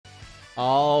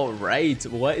Alright,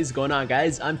 what is going on,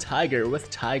 guys? I'm Tiger with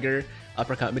Tiger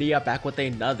Uppercut Media, back with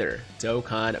another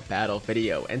Dokkan battle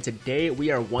video. And today we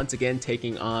are once again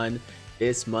taking on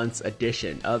this month's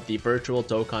edition of the virtual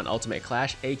Dokkan Ultimate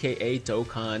Clash, aka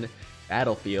Dokkan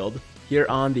Battlefield, here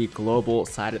on the global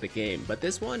side of the game. But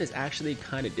this one is actually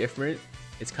kind of different.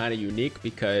 It's kind of unique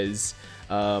because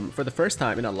for the first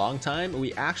time in a long time,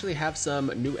 we actually have some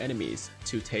new enemies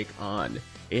to take on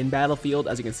in Battlefield.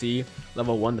 As you can see,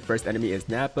 level 1, the first enemy is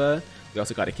Nappa. We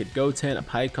also got a Kid Goten, a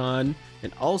Pycon,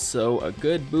 and also a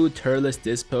Good Boo, Turles,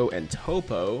 Dispo, and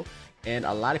Topo. And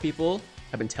a lot of people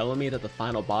have been telling me that the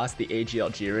final boss, the AGL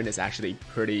Jiren, is actually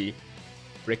pretty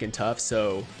freaking tough.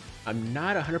 So I'm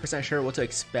not 100% sure what to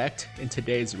expect in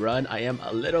today's run. I am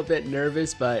a little bit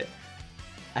nervous, but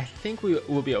I think we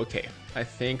will be okay. I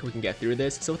think we can get through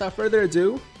this. So without further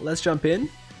ado, let's jump in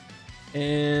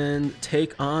and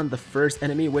take on the first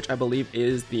enemy, which I believe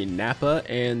is the Nappa.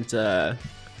 And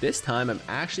this time I'm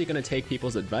actually going to take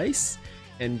people's advice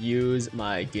and use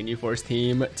my Ginyu Force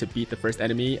team to beat the first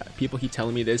enemy. People keep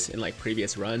telling me this in like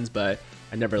previous runs, but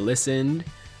I never listened.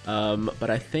 But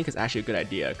I think it's actually a good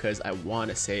idea because I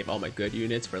want to save all my good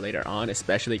units for later on,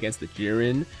 especially against the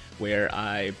Jiren, where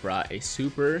I brought a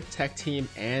super tech team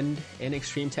and an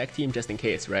extreme tech team just in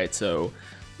case, right? So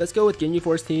let's go with Ginyu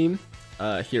Force team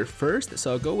here first.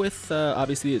 So I'll go with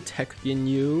obviously the tech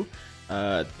Ginyu.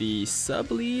 The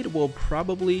sub lead will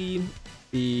probably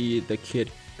be the Kid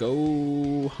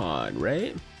Gohan,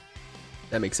 right?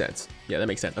 That makes sense. Yeah, that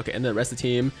makes sense. Okay, and the rest of the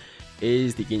team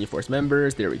is the Ginyu Force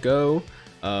members. There we go.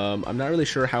 I'm not really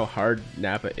sure how hard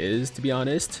Nappa is, to be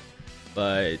honest,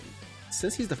 but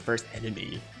since he's the first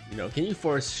enemy, you know, Ginyu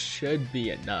Force should be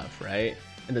enough, right?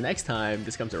 And the next time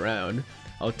this comes around,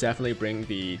 I'll definitely bring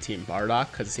the Team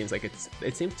Bardock because it seems like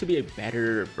it seems to be a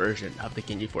better version of the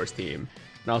Ginyu Force team.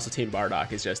 And also Team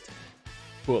Bardock is just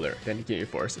cooler than Ginyu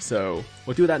Force. So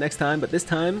we'll do that next time, but this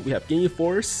time we have Ginyu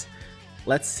Force.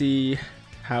 Let's see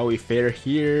how we fare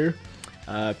here.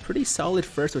 Pretty solid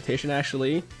first rotation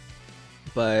actually,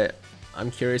 but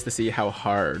I'm curious to see how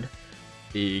hard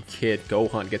the Kid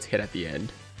Gohan gets hit at the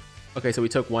end. Okay, so we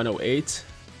took 108.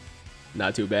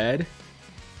 Not too bad.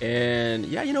 And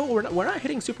yeah, you know, we're not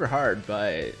hitting super hard,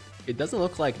 but it doesn't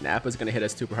look like Nappa's gonna hit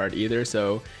us super hard either,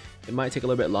 so it might take a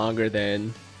little bit longer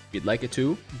than we'd like it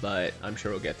to, but I'm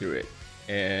sure we'll get through it.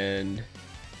 And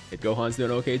Gohan's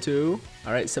doing okay too.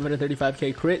 Alright,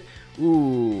 735k crit.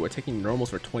 Ooh, we're taking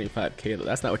normals for 25k though.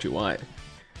 That's not what you want.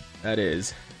 That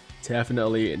is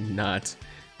definitely not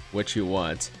what you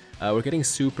want. We're getting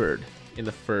supered in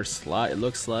the first slot. It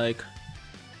looks like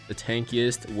the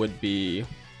tankiest would be...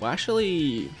 Well,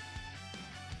 actually,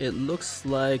 it looks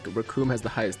like Raccoon has the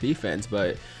highest defense,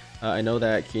 but I know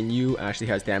that Ginyu actually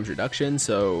has damage reduction,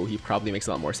 so he probably makes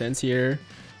a lot more sense here.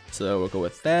 So we'll go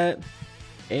with that.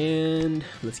 And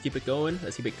let's keep it going.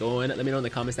 Let's keep it going. Let me know in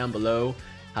the comments down below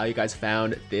how you guys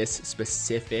found this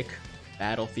specific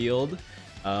battlefield.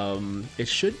 It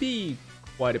should be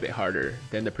quite a bit harder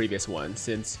than the previous one,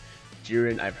 since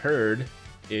Jiren, I've heard,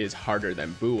 is harder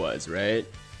than Boo was, right?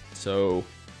 So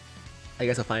I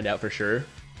guess I'll find out for sure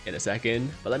in a second.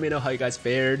 But let me know how you guys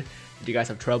fared. Did you guys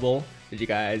have trouble? Did you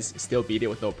guys still beat it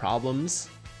with no problems?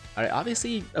 Alright,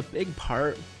 obviously a big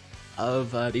part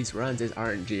of these runs is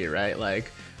RNG, right?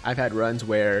 Like, I've had runs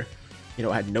where, you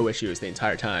know, I had no issues the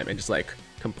entire time and just like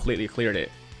completely cleared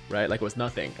it, right? Like it was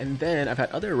nothing. And then I've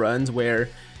had other runs where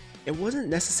it wasn't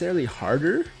necessarily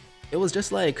harder. It was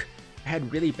just like I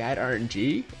had really bad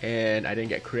RNG and I didn't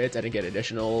get crits, I didn't get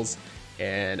additionals,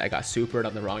 and I got supered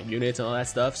on the wrong units and all that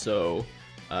stuff. So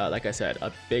like I said,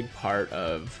 a big part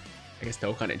of, I guess,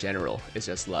 Dokkan in general is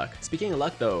just luck. Speaking of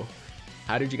luck though,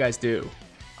 how did you guys do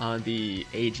on the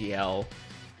AGL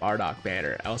Bardock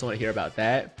banner? I also want to hear about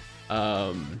that.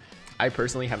 I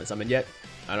personally haven't summoned yet.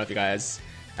 I don't know if you guys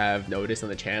have noticed on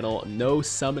the channel, no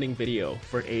summoning video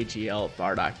for AGL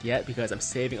Bardock yet because I'm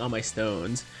saving all my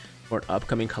stones for an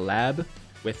upcoming collab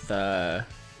with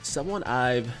someone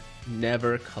I've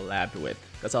never collabed with.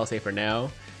 That's all I'll say for now.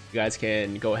 You guys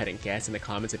can go ahead and guess in the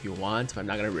comments if you want. I'm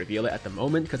not going to reveal it at the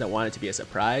moment because I want it to be a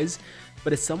surprise,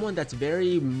 but it's someone that's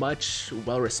very much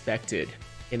well respected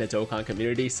in the Dokkan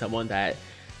community, someone that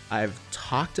I've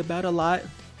talked about a lot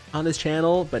on this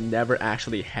channel but never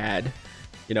actually had,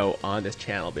 you know, on this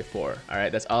channel before.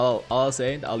 Alright, that's all I'll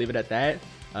say. I'll leave it at that.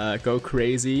 Go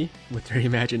crazy with your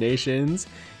imaginations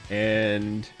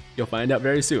and you'll find out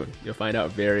very soon. You'll find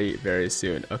out very, very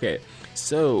soon. Okay,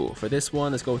 so for this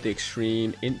one, let's go with the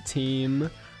Extreme Int team.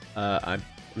 I'm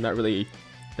not really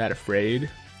that afraid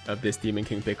of this Demon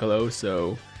King Piccolo,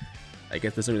 so I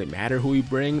guess it doesn't really matter who we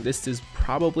bring. This is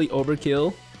probably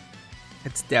overkill.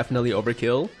 It's definitely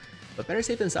overkill. But better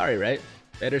safe than sorry, right?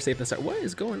 Better safe than sorry. What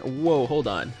is going on? Whoa, hold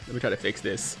on. Let me try to fix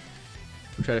this.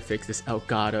 I'm trying to fix this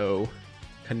Elgato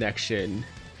connection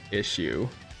issue.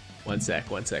 One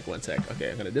sec. Okay,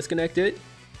 I'm gonna disconnect it.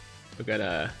 We're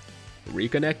gonna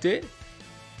reconnect it.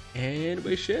 And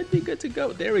we should be good to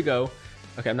go. There we go.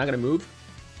 Okay, I'm not gonna move.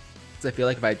 Because I feel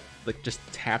like if I just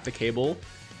tap the cable,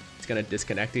 it's gonna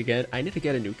disconnect again. I need to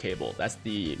get a new cable. That's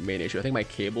the main issue. I think my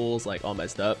cable's like all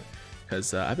messed up.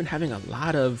 Because I've been having a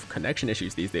lot of connection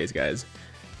issues these days, guys.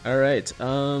 Alright,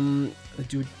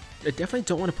 dude, I definitely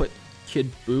don't want to put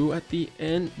Kid Buu at the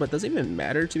end, but does it even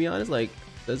matter, to be honest? Like,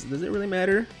 does it really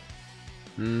matter?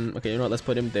 Okay, you know what, let's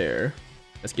put him there.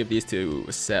 Let's give these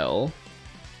to Cell.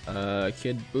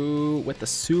 Kid Buu with the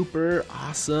super,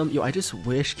 awesome. Yo, I just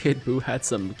wish Kid Buu had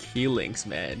some key links,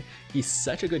 man. He's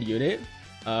such a good unit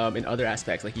in other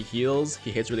aspects. Like, he heals,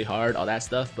 he hits really hard, all that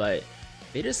stuff, but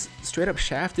they just straight up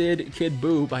shafted Kid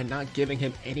Buu by not giving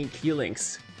him any key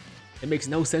links. It makes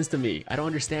no sense to me. I don't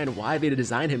understand why they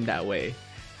designed him that way.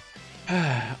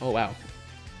 Oh wow.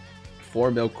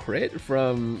 4 mil crit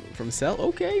from Cell?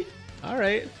 Okay.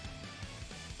 Alright.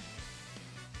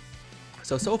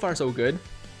 So far so good.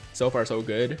 So far so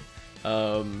good.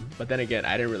 But then again,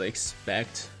 I didn't really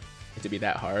expect it to be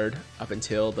that hard up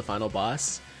until the final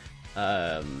boss.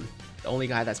 The only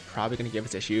guy that's probably going to give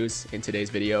us issues in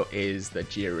today's video is the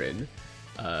Jiren.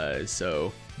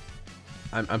 So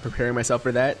I'm preparing myself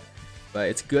for that. But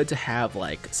it's good to have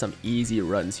like some easy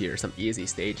runs here, some easy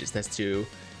stages just to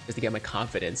get my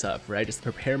confidence up, right? Just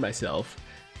to prepare myself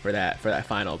for that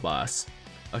final boss.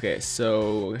 Okay,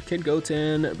 so Kid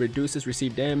Goten reduces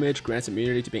received damage, grants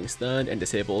immunity to being stunned, and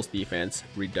disables defense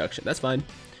reduction. That's fine.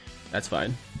 That's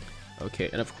fine. Okay,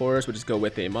 and of course we'll just go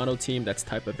with a mono team that's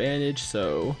type advantage.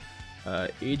 So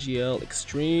AGL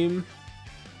Extreme.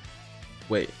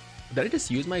 Wait, did I just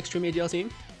use my Extreme AGL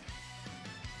team?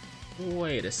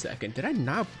 Wait a second, did I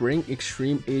not bring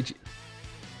Extreme AG?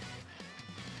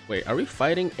 Wait, are we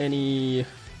fighting any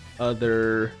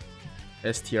other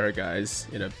STR guys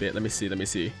in a bit? Let me see.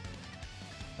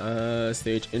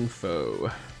 Stage info.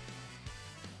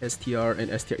 STR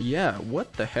and STR. Yeah,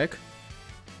 what the heck?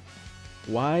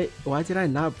 Why did I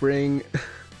not bring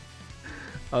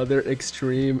other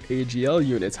Extreme AGL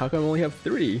units? How come I only have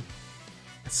 3?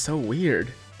 That's so weird.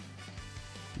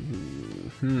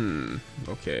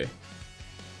 Okay.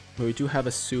 Well, we do have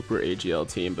a super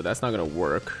AGL team, but that's not gonna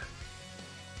work.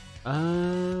 What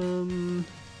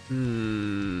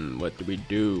do we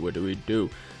do?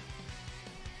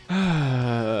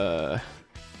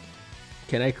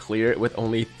 Can I clear it with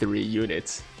only 3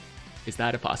 units? Is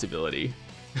that a possibility?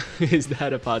 Is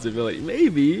that a possibility?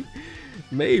 Maybe.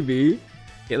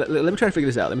 Okay, let me try to figure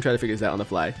this out. On the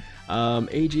fly.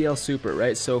 AGL super,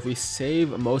 right? So if we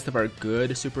save most of our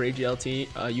good super AGL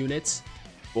units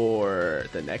for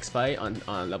the next fight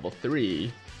on level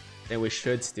 3, then we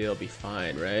should still be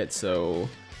fine, right? So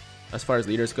as far as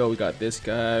leaders go, we got this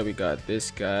guy, we got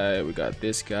this guy,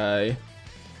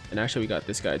 and actually we got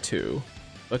this guy too.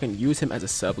 So I can use him as a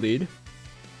sub lead,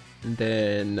 and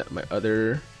then my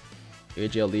other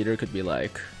AGL leader could be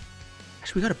like,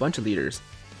 actually we got a bunch of leaders.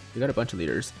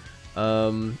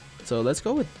 So let's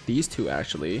go with these 2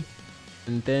 actually,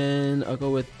 and then I'll go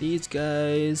with these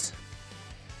guys.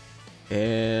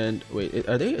 And wait,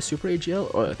 are they a super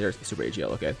AGL? Oh, they're super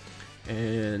AGL. Okay.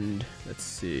 And let's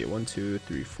see, 1, 2,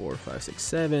 3, 4, 5, 6,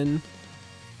 7.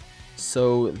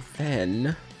 So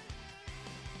then,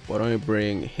 why don't I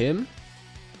bring him?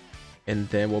 And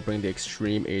then we'll bring the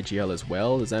Extreme AGL as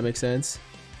well. Does that make sense?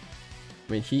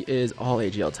 I mean, he is all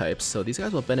AGL types, so these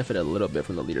guys will benefit a little bit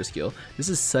from the leader skill. This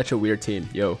is such a weird team,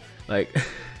 yo. Like,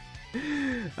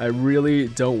 I really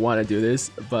don't want to do this,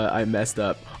 but I messed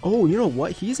up. Oh, you know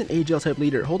what? He's an AGL type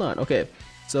leader. Hold on. Okay,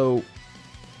 so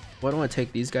why don't I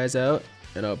take these guys out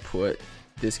and I'll put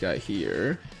this guy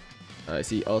here. Is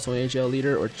he also an AGL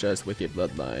leader or just Wicked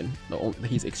Bloodline? No,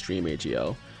 he's Extreme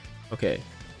AGL. Okay,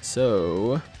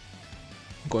 so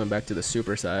going back to the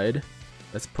super side,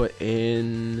 let's put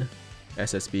in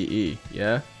SSBE.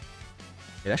 Yeah,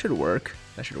 that should work.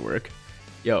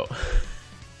 Yo.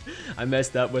 I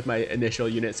messed up with my initial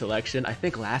unit selection. I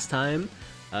think last time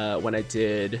when I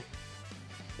did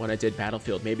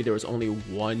Battlefield, maybe there was only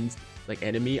one like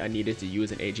enemy I needed to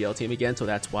use an AGL team again, so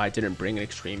that's why I didn't bring an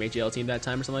Extreme AGL team that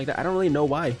time or something like that. I don't really know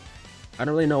why.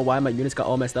 My units got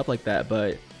all messed up like that,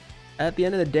 but at the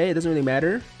end of the day, it doesn't really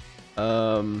matter,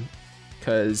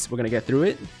 because we're gonna get through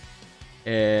it,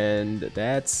 and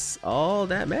that's all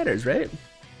that matters, right?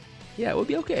 Yeah, we'll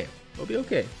be okay.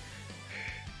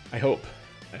 I hope.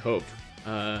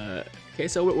 Okay,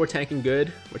 so we're tanking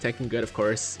good. Of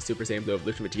course. Super Saiyan Blue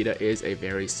Evolution Vegeta is a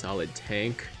very solid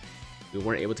tank. We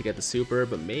weren't able to get the super,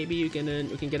 but maybe we can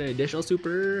get an additional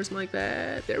super or something like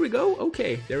that. There we go.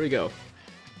 Okay, there we go.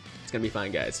 It's gonna be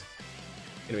fine, guys.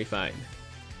 It's gonna be fine.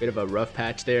 Bit of a rough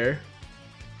patch there,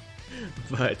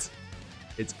 but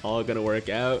it's all gonna work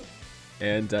out.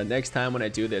 And next time when I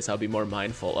do this, I'll be more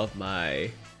mindful of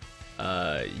my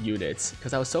units,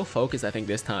 because I was so focused, I think,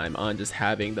 this time on just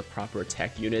having the proper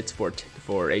tech units for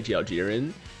AGL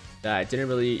Jiren that I didn't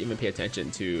really even pay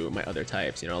attention to my other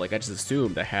types. You know, like I just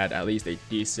assumed I had at least a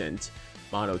decent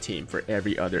mono team for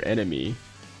every other enemy,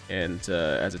 and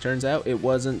as it turns out, it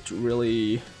didn't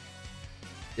really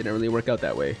work out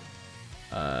that way.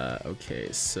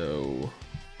 Okay, so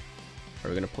are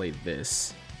we gonna play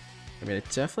this? I mean, I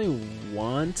definitely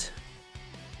want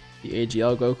the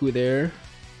AGL Goku there,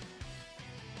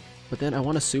 but then I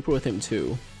want to super with him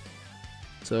too.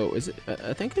 So is it?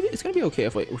 I think it's gonna be okay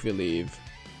if we leave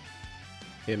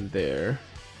him there.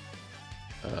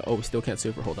 Oh, we still can't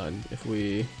super. Hold on. If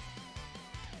we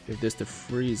give this to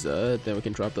Frieza, then we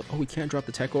can drop the. Oh, we can't drop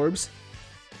the tech orbs.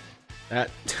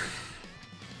 That.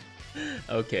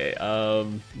 Okay.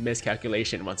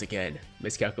 Miscalculation once again.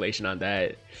 Miscalculation on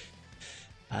that.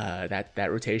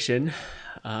 That rotation.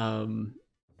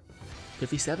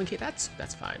 57k. That's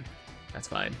fine. That's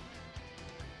fine.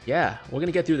 Yeah, we're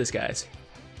gonna get through this, guys.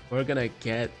 We're gonna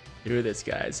get through this,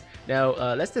 guys. Now,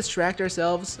 let's distract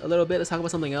ourselves a little bit. Let's talk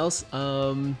about something else.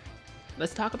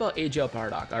 Let's talk about AGL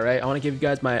Bardock, alright? I want to give you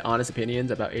guys my honest opinions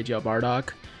about AGL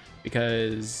Bardock,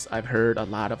 because I've heard a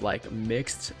lot of, like,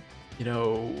 mixed, you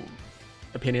know,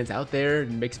 opinions out there,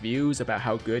 mixed views about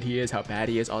how good he is, how bad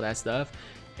he is, all that stuff.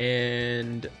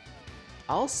 And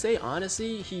I'll say,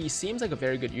 honestly, he seems like a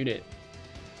very good unit.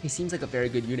 He seems like a very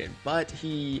good unit, but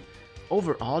he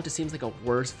overall just seems like a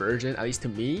worse version, at least to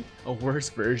me, a worse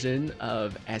version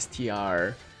of STR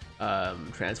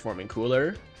transforming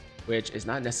Cooler, which is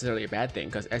not necessarily a bad thing,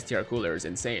 because STR Cooler is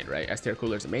insane, right? STR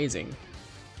Cooler is amazing,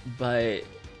 but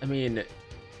I mean,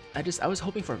 I was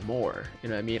hoping for more, you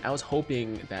know what I mean? I was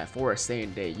hoping that for a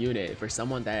Saiyan Day unit, for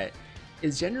someone that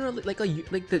is generally like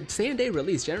the Saiyan Day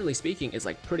release, generally speaking, is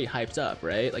like pretty hyped up,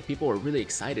 right? Like people were really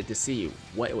excited to see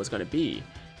what it was going to be,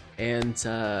 and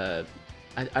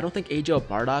I don't think AGL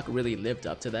Bardock really lived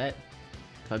up to that,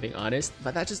 if I'm being honest.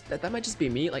 But that might just be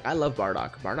me. Like, I love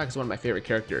Bardock. Bardock is one of my favorite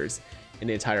characters in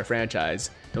the entire franchise.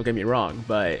 Don't get me wrong,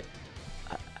 but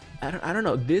I don't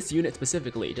know. This unit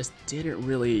specifically just didn't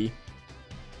really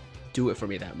do it for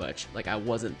me that much. Like, I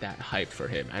wasn't that hyped for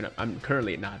him. I'm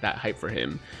currently not that hyped for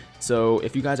him. So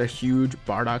if you guys are huge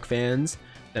Bardock fans,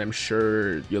 then I'm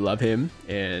sure you love him,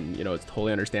 and you know, it's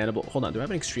totally understandable. Hold on, do I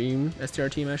have an extreme STR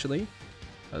team actually?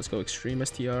 Let's go extreme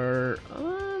STR.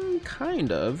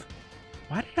 Kind of.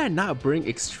 Why did I not bring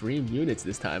extreme units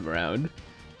this time around?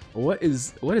 What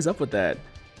is up with that?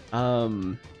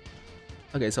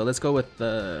 Okay, so let's go with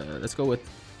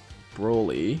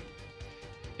Broly,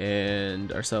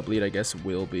 and our sub lead, I guess,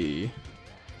 will be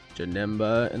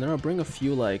Janemba, and then I'll bring a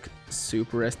few like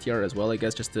super STR as well, I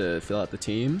guess, just to fill out the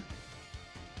team.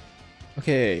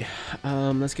 Okay,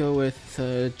 let's go with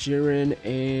Jiren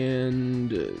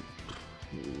and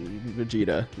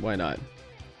Vegeta. Why not?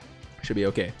 Should be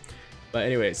okay. But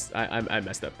anyways, I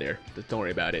messed up there. Don't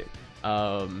worry about it.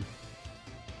 What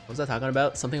was I talking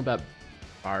about? Something about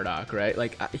Bardock, right?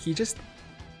 Like, he just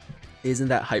isn't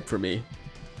that hype for me,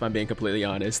 if I'm being completely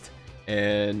honest.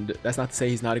 And that's not to say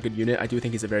he's not a good unit. I do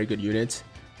think he's a very good unit.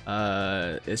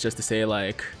 It's just to say,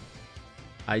 like,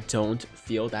 I don't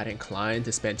feel that inclined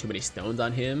to spend too many stones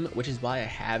on him, which is why I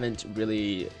haven't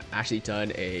really actually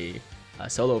done a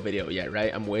solo video yet,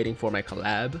 right? I'm waiting for my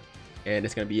collab, and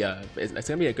it's gonna be a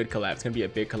good collab. It's gonna be a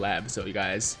big collab, so you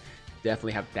guys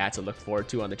definitely have that to look forward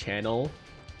to on the channel.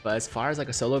 But as far as like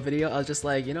a solo video, I was just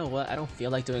like, you know what, I don't feel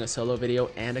like doing a solo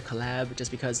video and a collab, just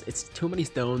because it's too many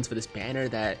stones for this banner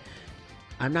that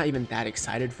I'm not even that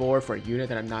excited for a unit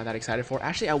that I'm not that excited for.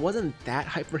 Actually, I wasn't that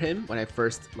hyped for him when I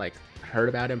first like heard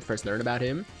about him, first learned about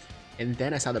him, and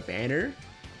then I saw the banner,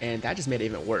 and that just made it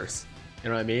even worse. You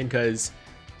know what I mean? Because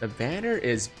the banner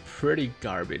is pretty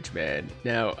garbage, man.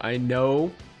 Now, I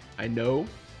know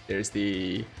there's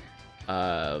the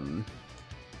LR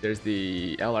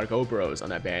Go Bros on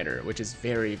that banner, which is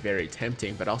very, very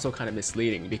tempting, but also kind of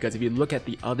misleading, because if you look at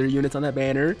the other units on that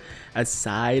banner,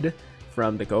 aside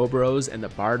from the Go Bros and the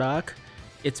Bardock,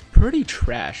 it's pretty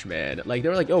trash, man. Like, they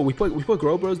were like, oh, we put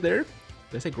Go Bros there?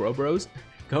 Did I say Go Bros?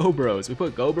 Go Bros. We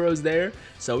put Go Bros there,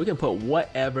 so we can put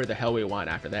whatever the hell we want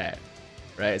after that,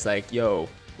 right? It's like, yo,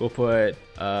 we'll put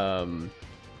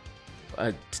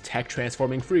a tech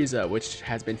transforming Frieza, which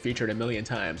has been featured a million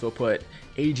times. We'll put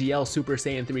AGL Super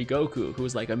Saiyan 3 Goku,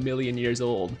 who's like a million years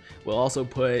old. We'll also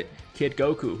put Kid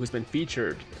Goku, who's been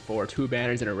featured for 2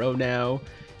 banners in a row now.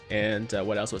 And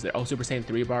what else was there? Oh, Super Saiyan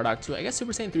 3 Bardock too. I guess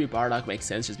Super Saiyan 3 Bardock makes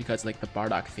sense just because like the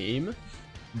Bardock theme,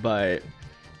 but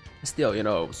still, you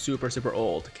know, super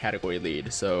old category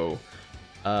lead. So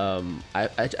I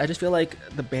just feel like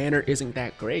the banner isn't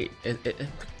that great.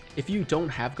 If you don't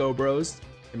have Go Bros,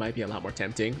 it might be a lot more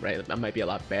tempting, right? That might be a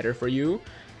lot better for you.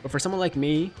 But for someone like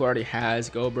me who already has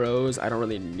Go Bros, I don't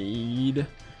really need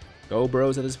Go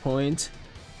Bros at this point.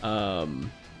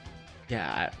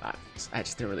 Yeah, I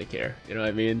just didn't really care, you know what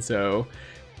I mean? So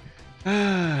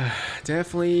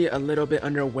definitely a little bit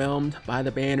underwhelmed by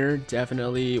the banner.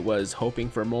 Definitely was hoping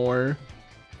for more,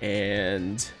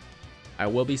 and I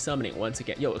will be summoning once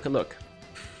again. Yo, look,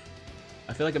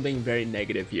 I feel like I'm being very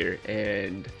negative here,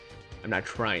 and I'm not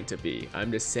trying to be.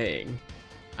 I'm just saying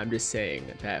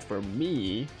that for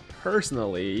me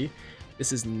personally,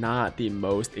 this is not the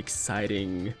most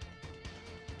exciting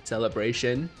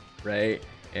celebration, right?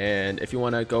 And if you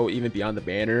want to go even beyond the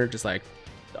banner, just like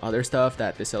the other stuff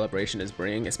that this celebration is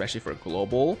bringing, especially for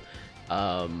global,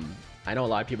 I know a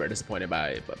lot of people are disappointed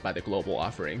by the global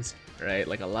offerings, right?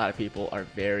 Like a lot of people are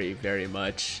very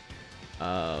much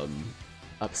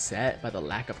upset by the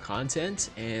lack of content,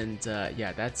 and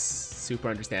yeah, that's super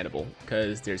understandable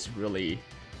because there's really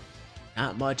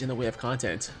not much in the way of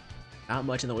content, not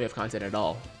much in the way of content at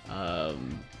all.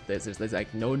 There's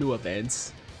like no new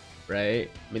events, right?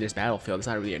 I mean, there's Battlefield. It's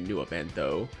not really a new event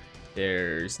though.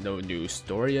 There's no new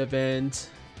story event.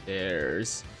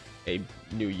 There's a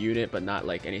new unit, but not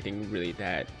like anything really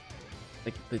that,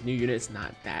 like the new unit's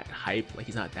not that hype. Like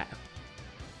he's not that,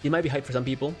 he might be hyped for some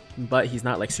people, but he's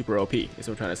not like super OP is what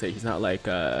I'm trying to say. He's not like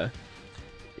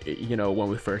you know, when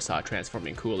we first saw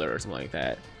Transforming Cooler or something like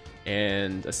that.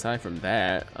 And aside from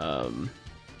that,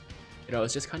 you know,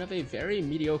 it's just kind of a very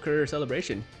mediocre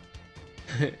celebration.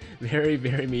 very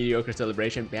mediocre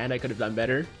celebration. Bandai could have done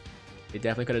better. They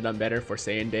definitely could have done better for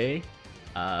Saiyan Day.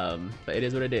 But it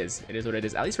is what it is. It is what it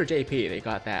is. At least for JP, they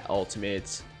got that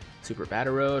ultimate Super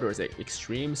Battle Road, or is it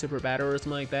Extreme Super Battle Road or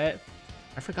something like that?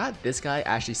 I forgot this guy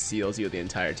actually seals you the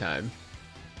entire time.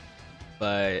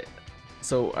 But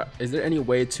so is there any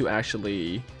way to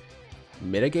actually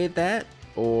mitigate that,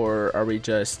 or are we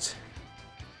just,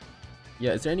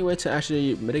 yeah, is there any way to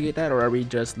actually mitigate that, or are we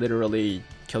just literally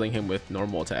killing him with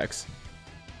normal attacks?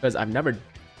 Because I've never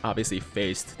obviously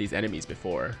faced these enemies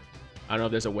before. I don't know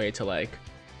if there's a way to like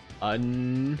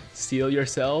unseal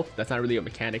yourself. That's not really a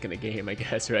mechanic in the game, I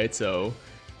guess, right? So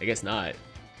I guess not.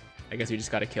 I guess you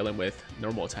just gotta kill him with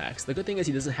normal attacks. The good thing is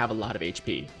he doesn't have a lot of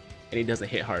HP, and he doesn't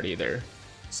hit hard either.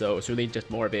 So it's really just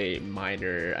more of a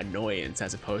minor annoyance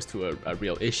as opposed to a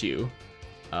real issue.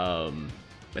 But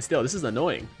still, this is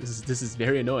annoying. This is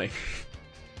very annoying.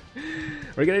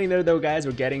 We're getting there though, guys.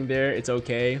 We're getting there. It's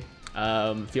okay.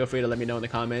 Feel free to let me know in the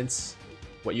comments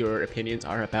what your opinions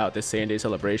are about this Saiyan Day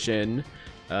celebration.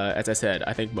 As I said,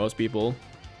 I think most people,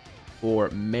 or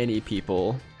many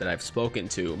people that I've spoken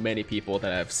to, many people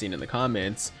that I've seen in the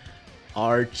comments,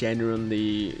 are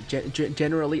generally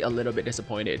a little bit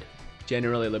disappointed.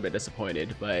 Generally a little bit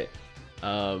disappointed, but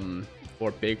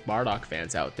for big Bardock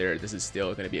fans out there, this is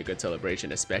still going to be a good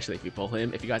celebration, especially if you pull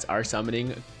him. If you guys are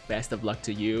summoning, best of luck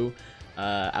to you.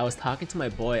 I was talking to my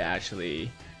boy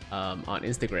actually on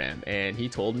Instagram, and he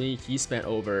told me he spent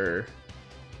over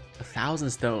 1,000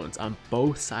 stones on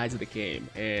both sides of the game,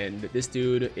 and this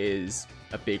dude is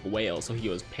a big whale, so he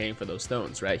was paying for those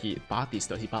stones, right? He bought these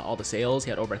stones, he bought all the sales, he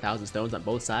had over 1,000 stones on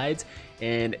both sides,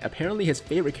 and apparently his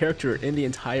favorite character in the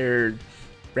entire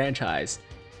franchise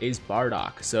is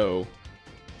Bardock, so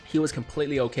he was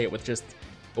completely okay with just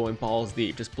going balls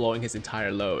deep, just blowing his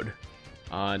entire load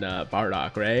on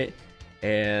Bardock, right?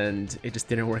 And it just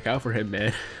didn't work out for him,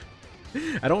 man.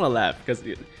 I don't want to laugh because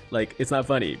like it's not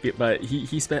funny, but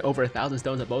he spent over 1,000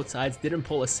 stones on both sides, didn't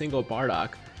pull a single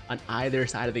Bardock on either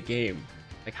side of the game.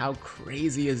 Like, how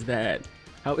crazy is that?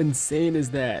 How insane is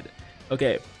that?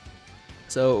 Okay,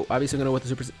 so obviously we're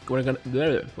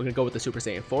gonna go with the Super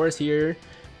Saiyan Force here,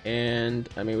 and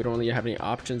I mean we don't really have any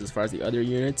options as far as the other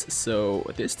units. So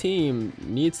this team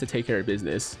needs to take care of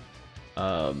business,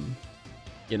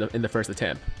 in the first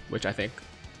attempt, which I think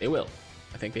they will.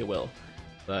 I think they will.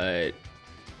 But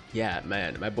yeah,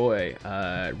 man, my boy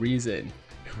Reason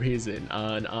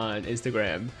on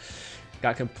Instagram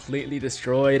got completely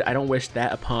destroyed. I don't wish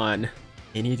that upon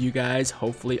any of you guys.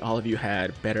 Hopefully all of you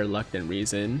had better luck than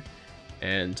Reason.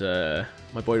 And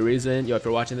my boy Reason, yo, if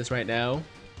you're watching this right now,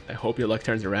 I hope your luck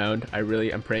turns around. I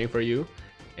really am praying for you.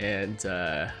 And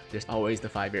there's always the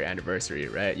 5-year anniversary,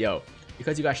 right? Yo,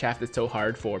 because you got shafted so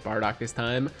hard for Bardock this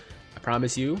time, I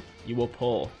promise you, you will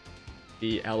pull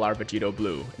the LR Vegito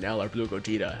Blue and LR Blue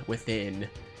Gogeta within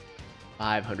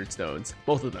 500 stones.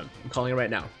 Both of them. I'm calling it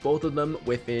right now. Both of them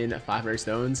within 500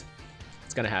 stones.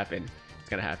 It's gonna happen. It's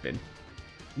gonna happen.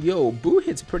 Yo, Boo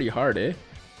hits pretty hard, eh?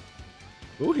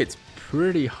 Boo hits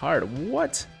pretty hard.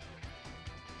 What?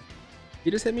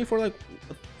 He just hit me for like,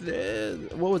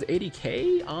 what was it,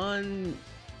 80k on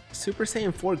Super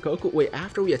Saiyan 4 Goku? Wait,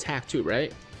 after we attacked too,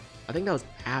 right? I think that was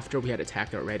after we had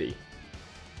attacked already.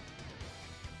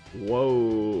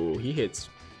 Whoa, he hits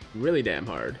really damn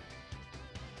hard.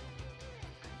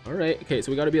 Alright, okay,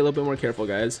 so we gotta be a little bit more careful,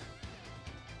 guys.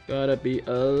 Gotta be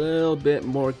a little bit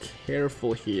more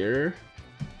careful here.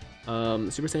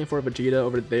 Super Saiyan 4 Vegeta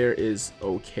over there is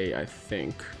okay, I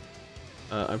think.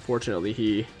 Unfortunately,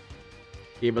 he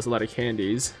gave us a lot of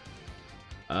candies.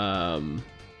 That's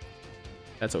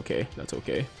okay, that's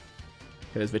okay.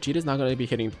 Because Vegeta's not going to be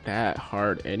hitting that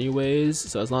hard anyways,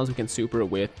 so as long as we can super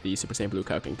with the Super Saiyan Blue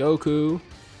Kaioken Goku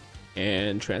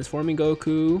and transforming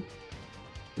Goku,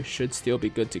 we should still be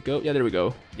good to go. Yeah, there we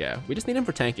go. Yeah, we just need him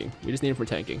for tanking. We just need him for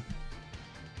tanking.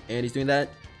 And he's doing that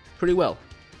pretty well.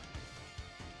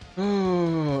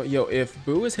 Oh, yo, if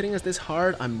Boo is hitting us this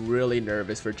hard, I'm really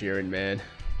nervous for Jiren, man.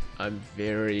 I'm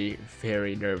very,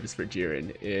 very nervous for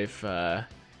Jiren. If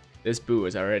this Boo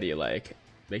is already like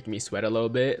making me sweat a little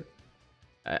bit,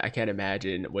 I can't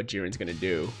imagine what Jiren's gonna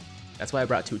do. That's why I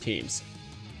brought 2 teams.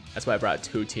 That's why I brought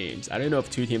 2 teams. I don't know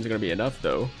if 2 teams are gonna be enough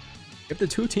though. If the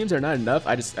 2 teams are not enough,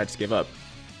 I just give up.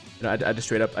 You know, I just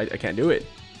straight up I can't do it.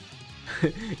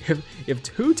 if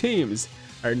 2 teams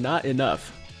are not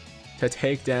enough to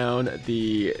take down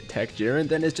the Tech Jiren,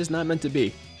 then it's just not meant to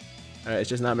be. It's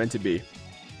just not meant to be.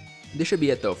 This should be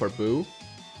it though for Boo.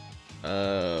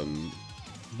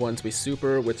 Once we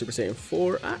super with Super Saiyan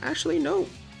 4, actually no.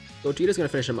 Gogeta's gonna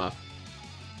finish him off.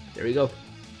 There we go.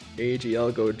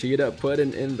 AGL Gogeta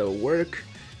putting in the work.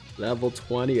 Level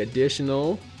 20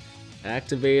 additional.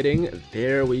 Activating.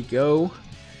 There we go.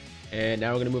 And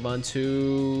now we're gonna move on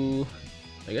to,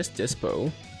 I guess,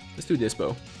 Dispo. Let's do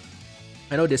Dispo.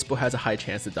 I know Dispo has a high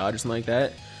chance to dodge or something like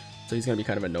that, so he's gonna be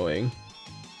kind of annoying.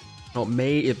 Oh,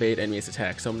 may evade enemy's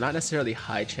attack, so not necessarily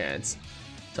high chance.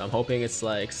 So I'm hoping it's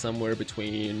like somewhere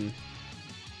between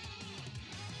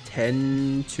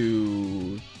 10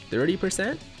 to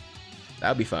 30%.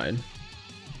 That'll be fine.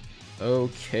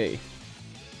 Okay.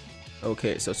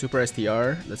 Okay, so Super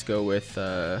STR. Let's go with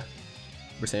Super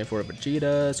Saiyan 4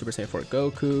 Vegeta, Super Saiyan 4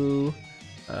 Goku.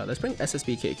 Let's bring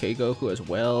SSBKK Goku as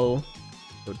well.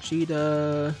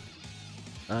 Gogeta.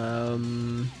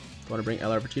 Want to bring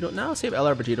LR Vegito? No, I'll save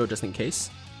LR Vegito just in case.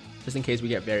 Just in case we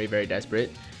get very, very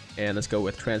desperate. And let's go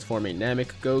with transforming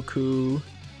Namek Goku.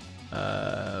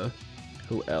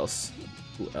 Who else?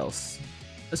 Who else?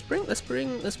 Let's bring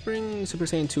Super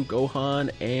Saiyan 2 Gohan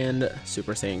and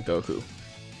Super Saiyan Goku.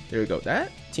 There we go.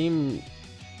 That team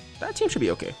should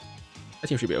be okay. That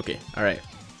team should be okay. All right.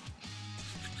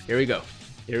 Here we go.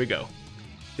 Here we go.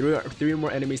 3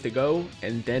 more enemies to go,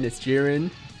 and then it's Jiren,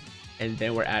 and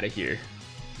then we're out of here.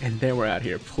 And then we're out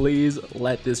here. Please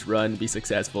let this run be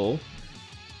successful.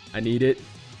 I need it.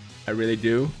 I really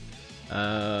do.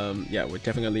 Yeah, we're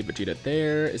definitely gonna leave Vegeta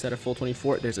there. Is that a full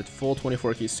 24? There's a full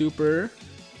 24 key super.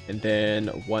 And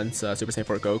then once Super Saiyan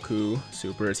 4 Goku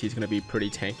supers, he's gonna be pretty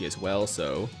tanky as well.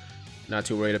 So not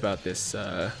too worried about this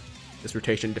this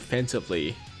rotation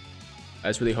defensively. I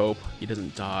just really hope he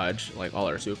doesn't dodge like all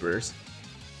our supers.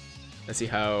 Let's see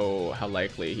how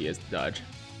likely he is to dodge.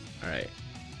 All right.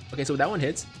 Okay, so that one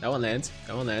hits. That one lands.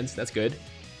 That one lands. That's good.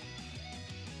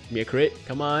 Give me a crit.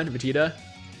 Come on, Vegeta.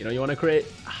 You know you want to crit.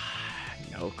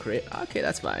 No crit. Okay,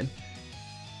 that's fine.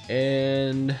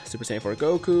 And Super Saiyan 4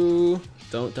 Goku.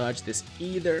 Don't dodge this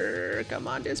either. Come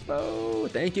on, Dispo.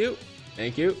 Thank you.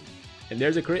 Thank you. And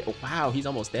there's a crit. Oh, wow, he's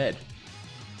almost dead.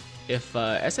 If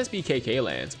SSBKK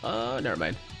lands, never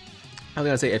mind. I was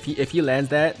gonna say if he lands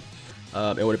that,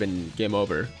 it would have been game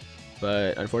over.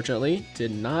 But unfortunately,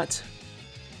 did not.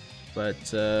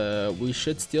 But we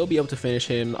should still be able to finish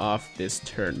him off this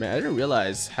turn. Man, I didn't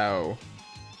realize how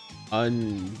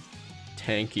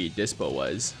untanky Dispo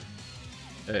was.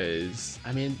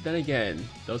 I mean, then again,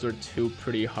 those were 2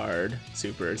 pretty hard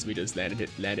supers we just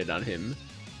landed on him.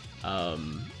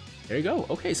 There you go.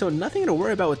 Okay, so nothing to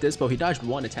worry about with Dispo. He dodged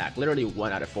 1 attack, literally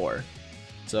 1 out of 4.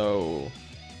 So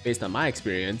based on my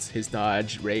experience, his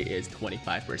dodge rate is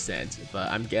 25%, but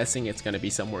I'm guessing it's going to be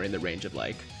somewhere in the range of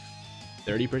like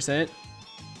 30%,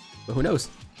 but who knows?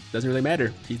 Doesn't really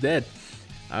matter. He's dead.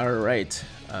 All right,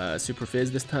 Super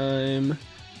Fizz this time.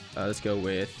 Let's go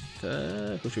with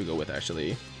who should we go with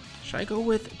actually? Should I go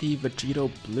with the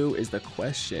Vegito Blue is the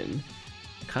question.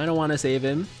 kind of want to save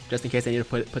him just in case I need to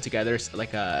put together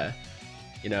like a,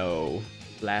 you know,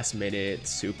 last minute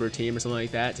super team or something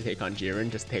like that to take on Jiren,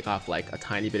 just to take off like a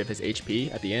tiny bit of his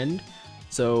HP at the end.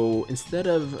 So instead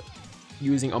of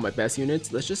using all my best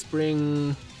units, let's just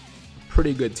bring a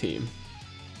pretty good team.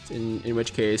 In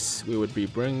which case we would be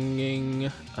bringing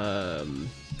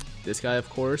this guy, of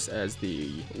course, as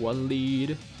the one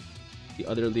lead. The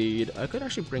other lead, I could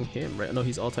actually bring him, right? No,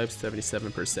 he's all types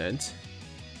 77%.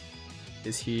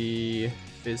 Is he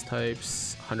Fizz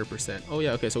types 100%? Oh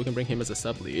yeah, okay, so we can bring him as a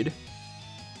sub lead.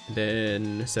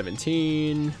 Then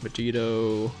 17,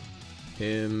 Vegito,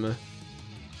 him,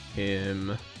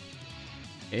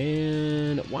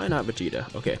 and why not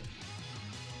Vegeta? Okay,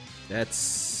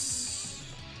 that's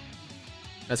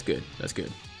good. That's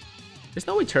good. There's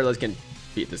no way Turles can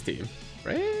beat this team,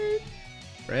 right?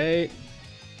 Right?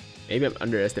 Maybe I'm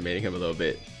underestimating him a little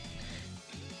bit.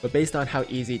 But based on how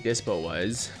easy Dispo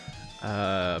was,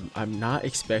 I'm not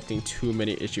expecting too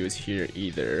many issues here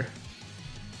either.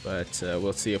 But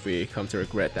we'll see if we come to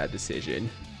regret that decision.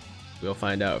 We'll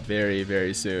find out very,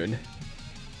 very soon.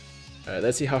 Alright,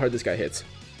 let's see how hard this guy hits.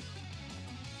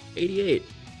 88.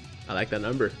 I like that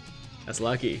number. That's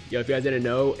lucky. Yo, if you guys didn't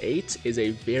know, 8 is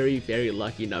a very, very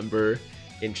lucky number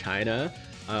in China.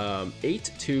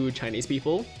 8 to Chinese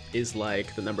people is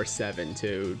like the number 7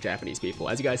 to Japanese people.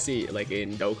 As you guys see, like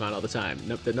in Dokkan all the time,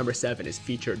 the number 7 is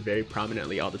featured very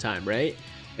prominently all the time, right?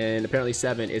 And apparently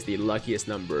 7 is the luckiest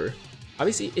number.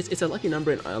 Obviously, it's a lucky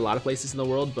number in a lot of places in the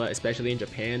world, but especially in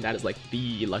Japan, that is like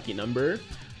the lucky number.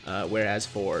 Whereas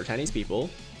for Chinese people,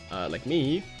 like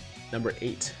me, number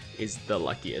 8 is the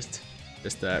luckiest.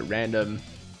 Just a random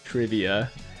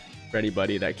trivia for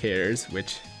anybody that cares,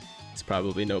 which is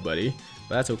probably nobody,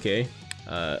 but that's okay.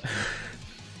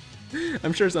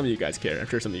 I'm sure some of you guys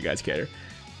care.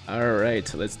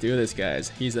 Alright, let's do this, guys.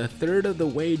 He's a third of the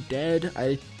way dead.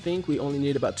 I think we only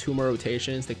need about 2 more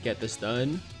rotations to get this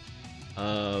done.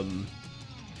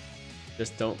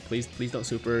 Just don't, please don't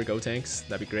super go tanks.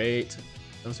 That'd be great.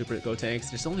 Don't super go tanks.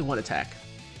 There's only one attack.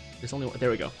 There's only one. There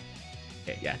we go.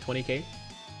 Okay, yeah, 20k,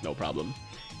 no problem.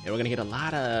 And we're gonna get a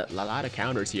lot of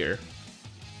counters here.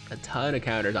 A ton of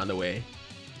counters on the way.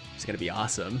 It's gonna be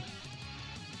awesome.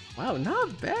 Wow,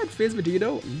 not bad, Fizz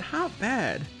Vegito. Not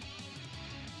bad.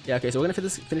 Yeah, okay, so we're gonna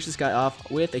finish this guy off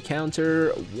with a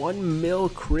counter 1 mil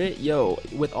crit. Yo,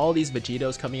 with all these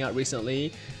Vegitos coming out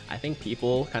recently, I think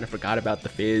people kind of forgot about the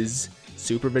Fizz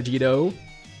Super Vegito,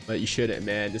 but you shouldn't,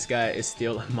 man. This guy is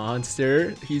still a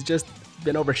monster. He's just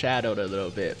been overshadowed a little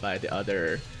bit by the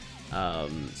other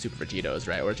Super Vegitos,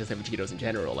 right? Or just the Vegitos in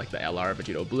general, like the LR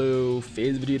Vegito Blue,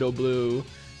 Fizz Vegito Blue,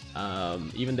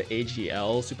 even the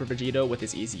AGL Super Vegito with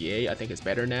his EZA, I think is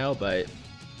better now, but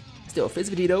still, Fizz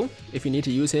Vegito, if you need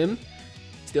to use him,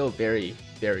 still very,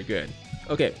 very good.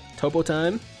 Okay, Topo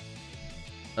time.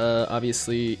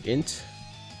 Obviously, int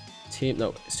team,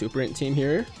 no, super int team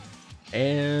here.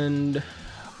 And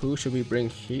who should we bring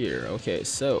here? Okay,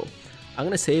 so I'm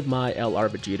gonna save my LR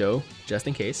Vegito just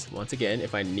in case. Once again,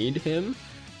 if I need him,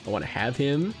 I want to have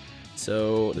him.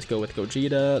 So let's go with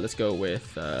Gogeta. Let's go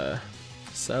with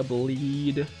sub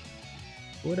lead.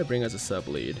 Who would I bring as a sub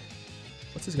lead?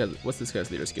 What's this guy's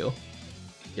leader skill?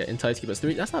 Yeah, entice keep us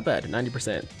 3. That's not bad.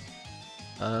 90%.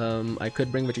 I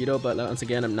could bring Vegito, but once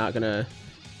again, I'm not gonna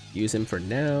use him for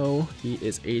now. He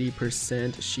is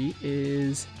 80%. She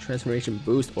is transformation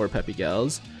boost or Peppy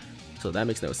Gals. So that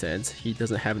makes no sense. He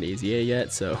doesn't have an EZA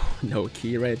yet, so no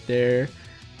key right there.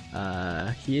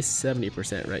 He is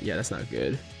 70%, right? Yeah, that's not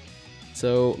good.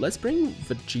 So let's bring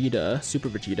Vegeta, Super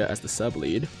Vegeta, as the sub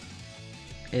lead,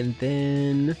 and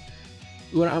then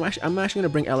I'm actually gonna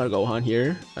bring LR Gohan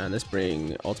here, and let's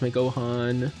bring Ultimate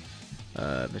Gohan,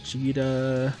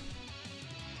 Vegeta,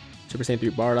 Super Saiyan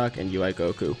 3 Bardock, and UI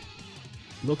Goku.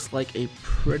 Looks like a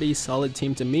pretty solid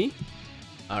team to me.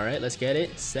 Alright, let's get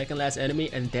it. Second last enemy,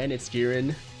 and then it's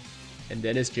Jiren.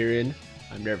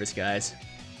 I'm nervous, guys.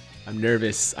 I'm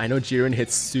nervous. I know Jiren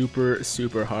hits super,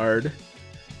 super hard,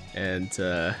 and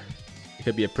it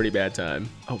could be a pretty bad time.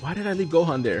 Oh, why did I leave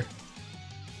Gohan there?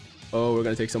 Oh, we're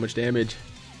gonna take so much damage.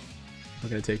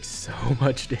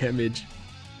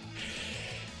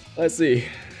 Let's see.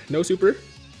 No super.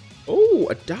 Oh,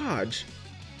 a dodge.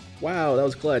 Wow, that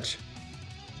was clutch.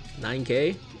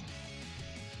 9k.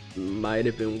 Might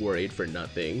have been worried for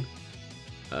nothing.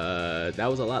 That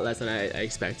was a lot less than I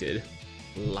expected.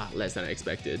 And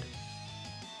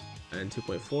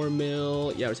 2.4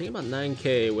 mil. Yeah, we're taking about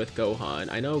 9k with Gohan.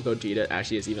 I know Gogeta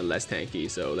actually is even less tanky,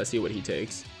 so let's see what he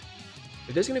takes.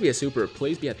 If there's gonna be a super,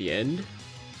 please be at the end.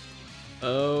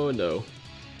 Oh no.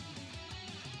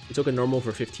 We took a normal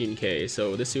for 15k,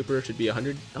 so this super should be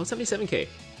 100. Oh, 77k.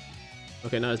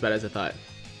 Okay, not as bad as I thought.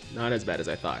 Not as bad as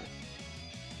I thought.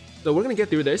 So we're gonna get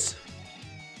through this.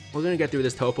 We're gonna get through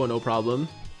this Topo, no problem.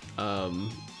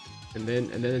 And then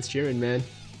it's Jiren, man.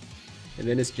 And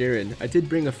then it's Jiren. I did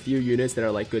bring a few units that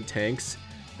are like good tanks,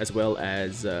 as well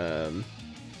as what am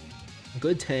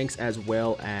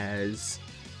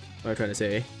I trying to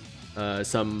say?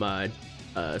 Some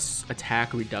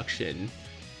attack reduction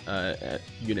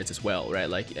units as well, right?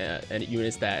 Like and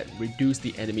units that reduce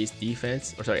the enemy's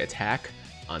defense, or sorry, attack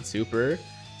on super,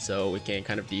 so we can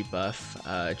kind of debuff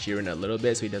Jiren a little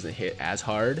bit so he doesn't hit as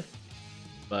hard.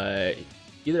 But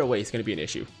either way, it's gonna be an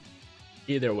issue.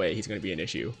 Either way, he's gonna be an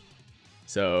issue.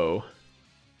 So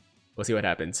we'll see what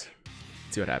happens.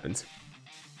 See what happens.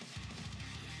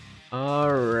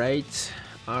 All right,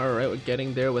 we're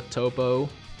getting there with Topo.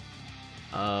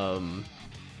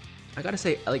 I gotta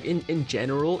say, like in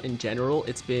general,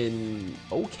 it's been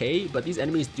okay, but these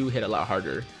enemies do hit a lot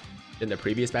harder than the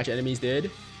previous batch enemies did.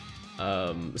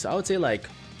 So I would say like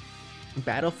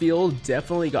Battlefield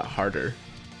definitely got harder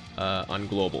on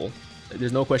global.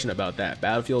 There's no question about that.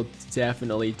 Battlefield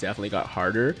definitely got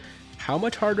harder. How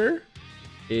much harder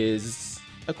is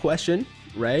a question,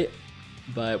 right?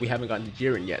 But we haven't gotten to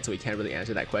Jiren yet, so we can't really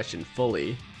answer that question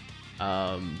fully.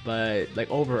 But like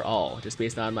overall, just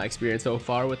based on my experience so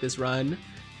far with this run,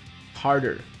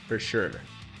 harder for sure.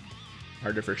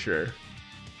 Harder for sure.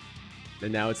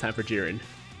 And now it's time for Jiren.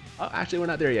 Oh, actually, we're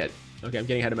not there yet. Okay, I'm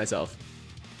getting ahead of myself.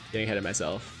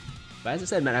 But as I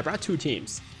said, man, I brought 2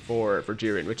 teams for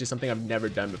Jiren, which is something I've never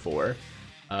done before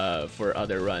for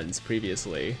other runs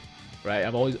previously. Right,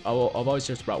 I've always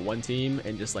just brought 1 team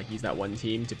and just like use that 1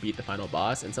 team to beat the final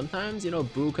boss. And sometimes, you know,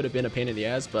 Boo could have been a pain in the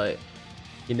ass, but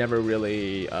he never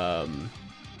really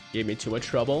gave me too much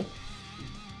trouble.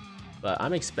 But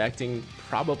I'm expecting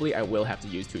probably I will have to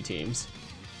use 2 teams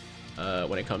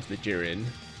when it comes to Jiren.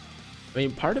 I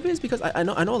mean, part of it is because I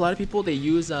know a lot of people, they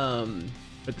use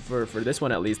for this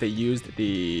one at least, they used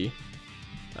the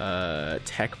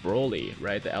Tech Broly,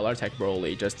 right? The LR Tech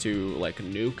Broly, just to like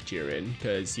nuke Jiren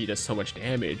because he does so much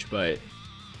damage. But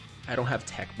I don't have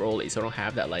Tech Broly, so I don't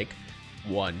have that like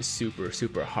one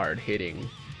super hard hitting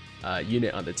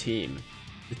unit on the team.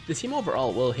 The team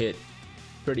overall will hit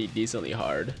pretty decently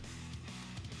hard,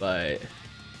 but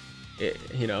it,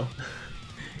 you know,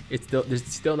 there's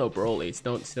still no Broly,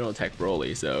 still no Tech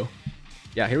Broly. So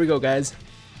yeah, here we go, guys.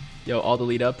 Yo, all the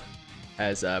lead up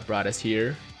has brought us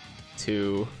here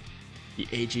to the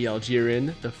AGL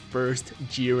Jiren, the first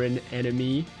Jiren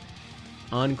enemy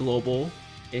on global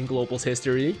in global's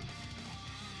history.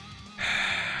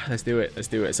 Let's do it.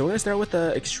 So we're gonna start with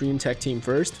the extreme tech team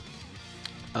first,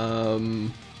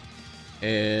 and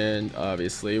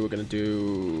obviously we're gonna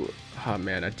do, oh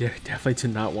man, I definitely do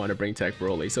not want to bring Tech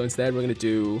Broly, so instead we're gonna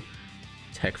do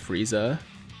Tech Frieza,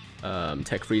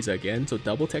 again, so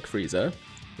double Tech Frieza,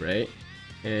 right?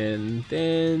 And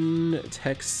then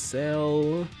Tech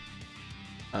Cell,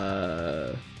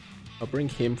 I'll bring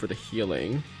him for the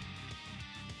healing,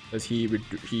 because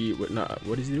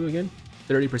what does he do again?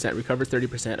 30%, recovers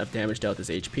 30% of damage dealt as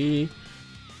HP.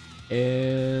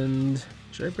 And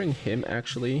should I bring him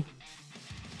actually?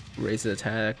 Raise his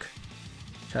attack,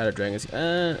 Shadow Dragon's,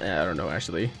 I don't know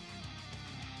actually.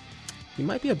 He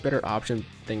might be a better option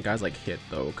than guys like Hit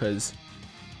though, because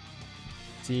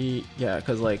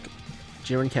like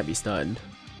Jiren can't be stunned.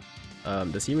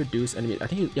 Does he reduce enemy? I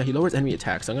think he lowers enemy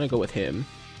attack, so I'm gonna go with him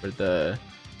for the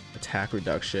attack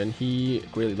reduction. He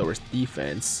greatly lowers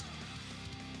defense.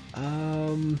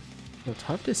 No,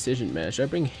 tough decision, man. Should I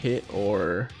bring Hit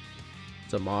or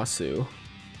Zamasu?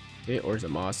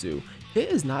 Hit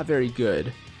is not very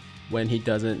good when he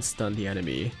doesn't stun the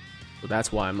enemy, so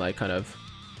that's why I'm like kind of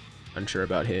unsure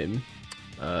about him.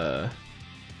 So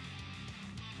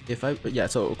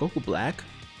Goku Black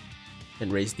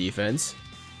and raise defense,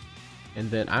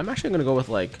 and then I'm actually gonna go with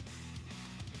like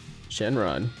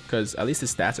Shenron, because at least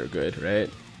his stats are good, right?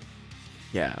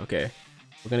 Yeah, okay.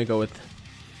 We're gonna go with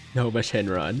Nova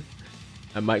Shenron.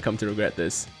 I might come to regret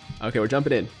this. Okay, we're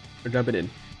jumping in.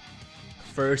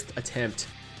 First attempt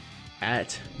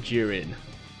at Jiren.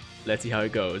 Let's see how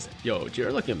it goes. Yo,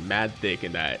 Jiren looking mad thick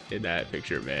in that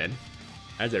picture, man.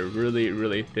 That's a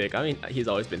really thick. I mean, he's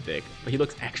always been thick, but he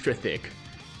looks extra thick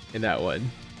in that one.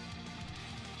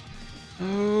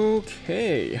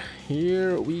 Okay,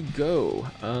 here we go.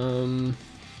 I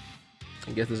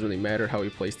guess it doesn't really matter how we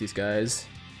place these guys.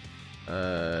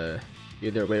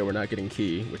 Either way, we're not getting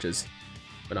key, which is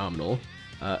phenomenal.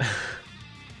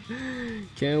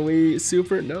 Can we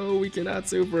super? No, we cannot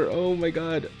super. Oh my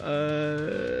god.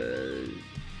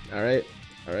 All right.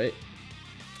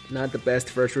 Not the best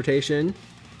first rotation.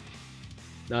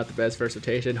 Not the best first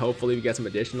rotation. Hopefully we get some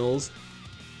additionals.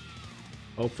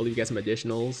 Hopefully we get some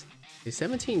additionals. Okay,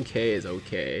 17k is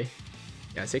okay.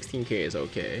 Yeah, 16k is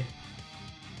okay.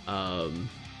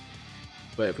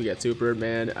 But if we get super,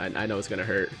 man, I know it's gonna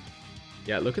hurt.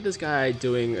 Yeah, look at this guy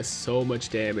doing so much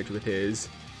damage with his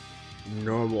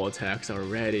normal attacks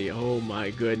already. Oh my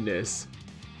goodness.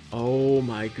 Oh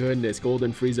my goodness.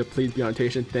 Golden Frieza, please be on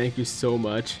rotation. Thank you so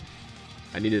much.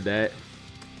 I needed that.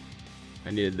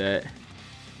 I needed that.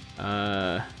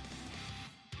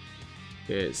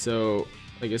 Okay, so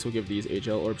I guess we'll give these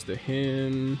HL orbs to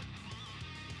him.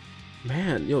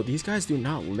 Man, yo, these guys do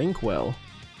not link well.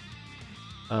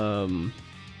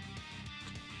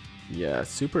 Yeah,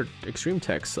 super extreme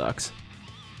tech sucks.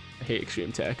 I hate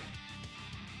extreme tech.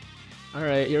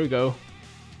 Alright, here we go.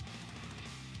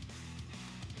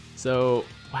 So,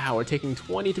 wow, we're taking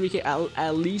 23k.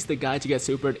 At least the guy to get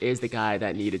supered is the guy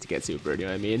that needed to get supered, you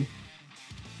know what I mean?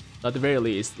 At the very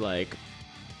least, like,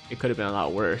 it could have been a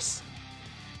lot worse.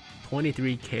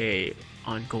 23k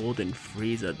on Golden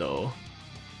Frieza, though.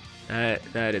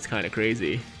 That is kind of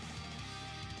crazy.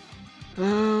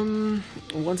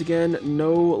 Once again,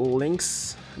 no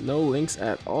links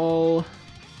at all.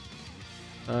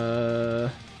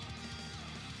 Let's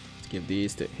give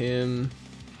these to him.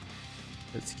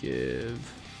 Let's give.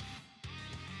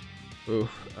 Oh,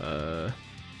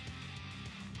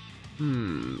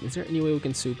 is there any way we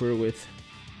can super with?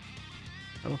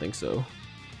 I don't think so.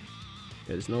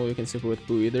 Yeah, there's no way we can super with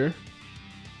Boo either.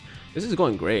 This is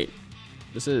going great.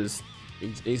 This is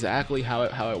exactly how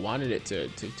I wanted it to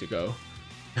go.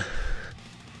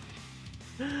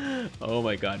 Oh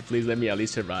my god, please let me at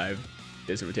least survive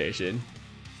this rotation.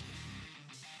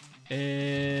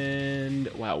 And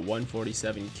wow,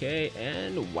 147k,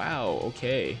 and wow,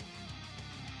 okay.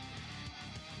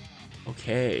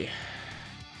 Okay.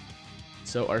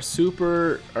 So our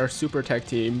super tech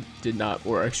team did not,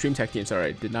 or our extreme tech team,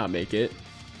 sorry, did not make it.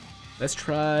 Let's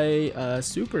try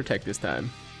super tech this time.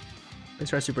 Let's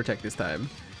try super tech this time.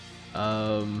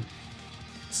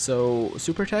 So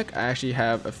super tech, I actually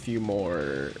have a few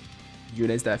more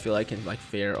units that I feel like can like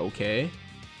fare okay.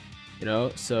 You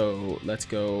know, so let's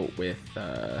go with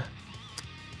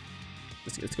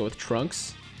let's go with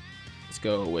Trunks. Let's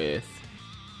go with,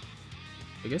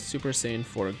 I guess, Super Saiyan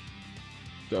for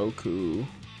Goku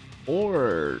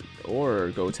or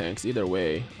Gotenks. Either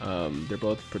way, they're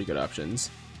both pretty good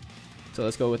options. So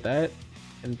let's go with that,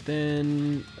 and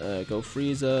then go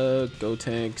Frieza,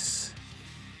 Gotenks.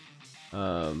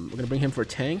 We're gonna bring him for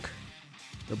tank.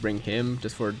 We'll bring him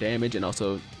just for damage, and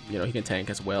also, you know, he can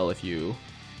tank as well if you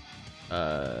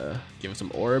give him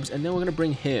some orbs. And then we're gonna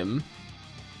bring him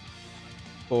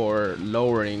for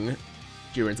lowering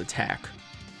Jiren's attack.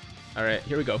 All right,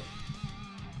 here we go.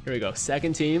 Here we go.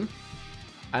 Second team.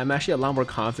 I'm actually a lot more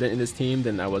confident in this team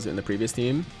than I was in the previous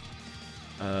team.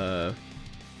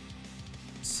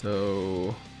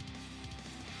 So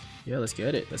yeah, let's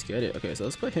get it. Let's get it. Okay, so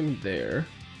let's put him there.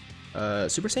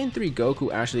 Super Saiyan 3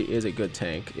 Goku actually is a good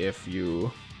tank if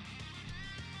you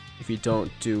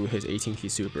don't do his 18 key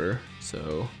super.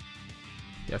 So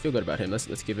yeah, I feel good about him.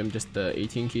 Let's give him just the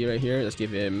 18 key right here. Let's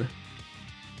give him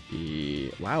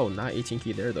the, wow, not 18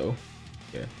 key there though.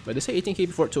 Yeah, but they say 18 key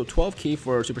before, so 12 key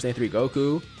for Super Saiyan 3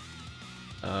 Goku.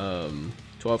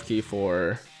 12 key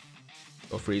for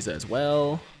Frieza as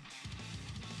well.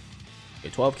 Okay,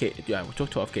 12k. Yeah, we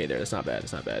took 12k there. That's not bad.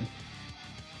 That's not bad.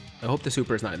 I hope the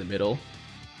super is not in the middle.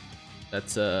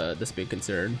 That's this big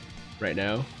concern right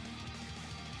now.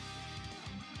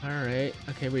 Alright,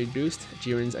 okay, we reduced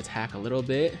Jiren's attack a little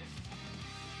bit.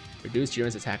 Reduced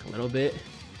Jiren's attack a little bit.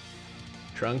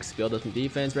 Trunks build up some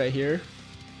defense right here.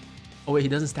 Oh wait, he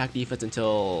doesn't stack defense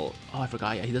until, oh I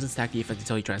forgot, yeah, he doesn't stack defense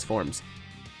until he transforms.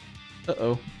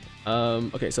 Uh-oh.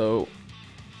 Okay, so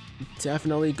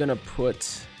definitely gonna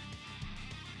put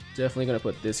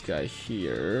this guy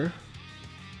here.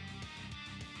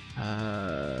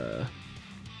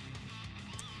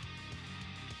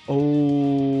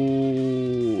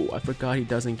 Oh, I forgot he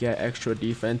doesn't get extra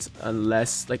defense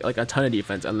unless, like a ton of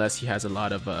defense, unless he has a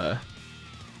lot of a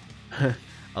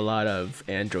lot of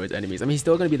androids enemies. I mean, he's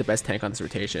still gonna be the best tank on this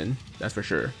rotation, that's for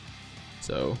sure.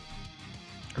 So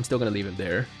I'm still gonna leave him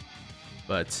there,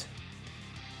 but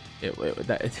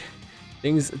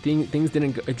things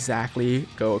didn't exactly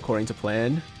go according to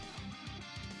plan.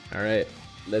 All right,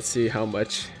 let's see how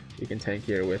much we can tank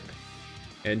here with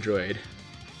Android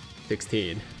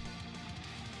 16.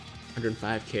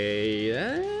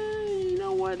 105k. You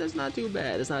know what? That's not too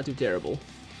bad. That's not too terrible.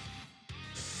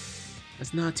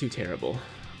 That's not too terrible.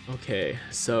 Okay,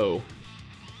 so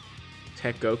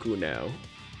Tech Goku now.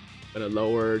 Gonna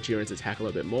lower Jiren's attack a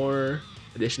little bit more.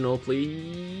 Additional,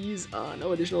 please.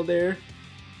 No additional there.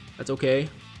 That's okay.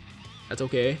 That's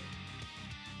okay.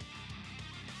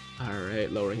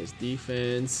 Alright, lowering his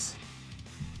defense.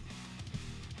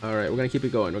 Alright, we're gonna keep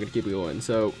it going. We're gonna keep it going.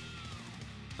 So,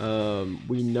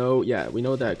 we know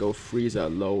that Go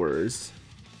Frieza lowers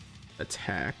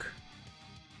attack.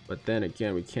 But then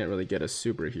again, we can't really get a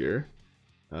super here.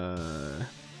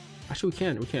 Actually,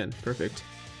 we can. Perfect.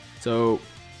 So,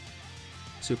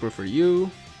 super for you.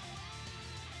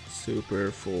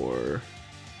 Super for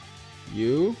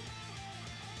you.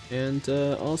 And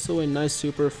also a nice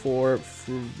super for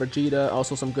Vegeta.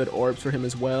 Also some good orbs for him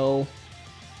as well.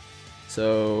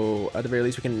 So at the very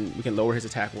least, we can lower his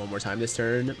attack one more time this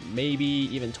turn. Maybe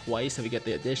even twice if we get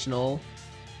the additional.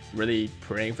 Really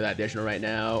praying for that additional right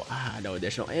now. No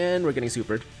additional, and we're getting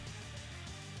supered.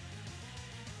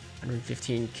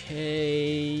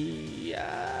 115k.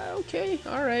 Yeah, okay,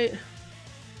 all right.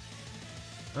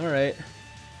 We're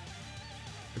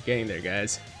getting there,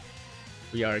 guys.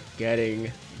 We are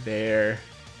getting there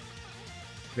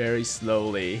very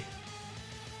slowly,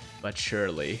 but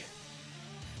surely.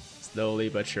 Slowly,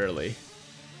 but surely.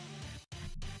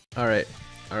 All right.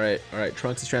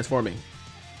 Trunks is transforming.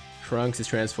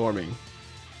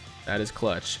 That is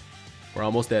clutch. We're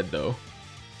almost dead though.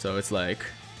 So it's like,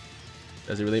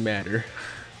 does it really matter?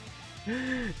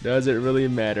 Does it really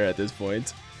matter at this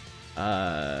point?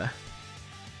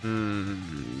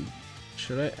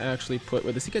 Should I actually put...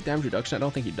 Wait, does he get damage reduction? I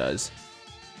don't think he does.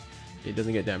 He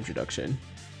doesn't get damage reduction.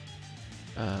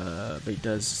 But he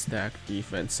does stack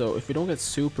defense. So if we don't get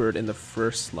supered in the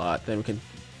first slot, then we can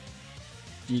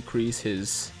decrease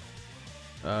his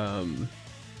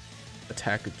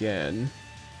attack again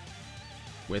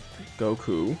with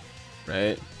Goku,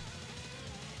 right?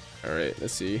 Alright,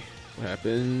 let's see what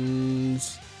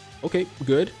happens. Okay,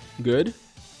 good.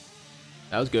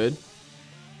 That was good.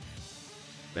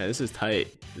 Man, this is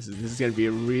tight. This is gonna be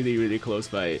a really close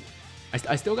fight.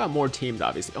 I still got more teams,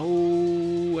 obviously.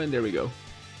 Oh, and there we go.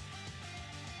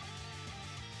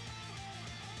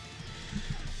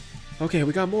 Okay,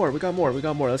 we got more.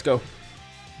 Let's go.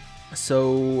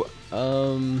 So,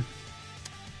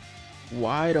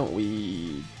 why don't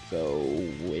we go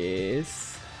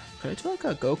with... Can I do like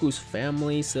a Goku's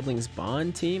family siblings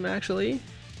bond team, actually?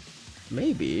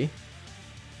 Maybe.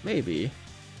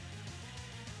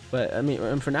 But I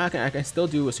mean, for now, I can still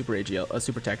do a Super AGL, a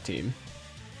Super Tech team.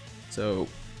 So,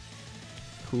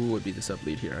 who would be the sub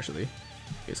lead here, actually?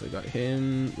 Okay, so we got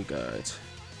him. We got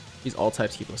these all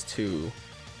types keep us 2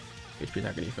 HP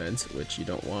attack and defense, which you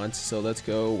don't want. So let's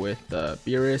go with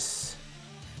Beerus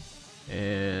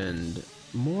and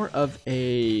more of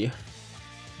a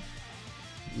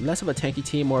less of a tanky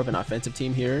team, more of an offensive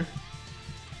team here.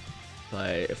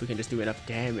 But if we can just do enough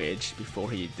damage before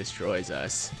he destroys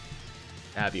us,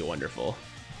 that'd be wonderful.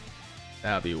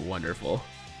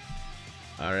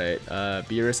 Alright,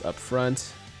 Beerus up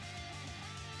front.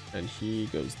 And he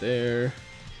goes there.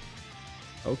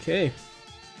 Okay.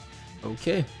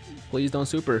 Please don't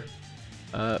super.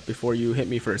 Before you hit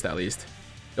me first, at least.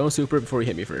 Don't super before you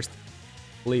hit me first.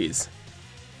 Please.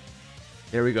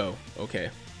 There we go. Okay.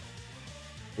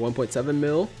 1.7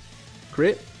 mil.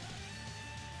 Crit.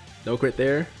 No crit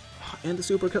there. And the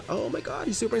super. Oh my god,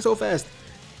 he's supering so fast.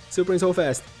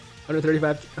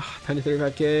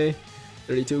 135k.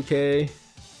 32k.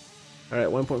 Alright,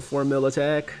 1.4 mil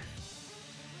attack.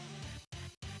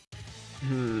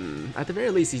 At the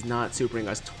very least, he's not supering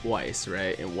us twice,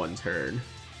 right? In one turn.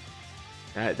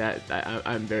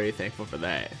 I'm very thankful for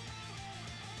that.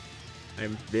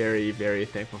 I'm very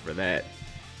thankful for that.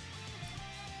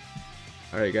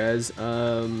 Alright, guys.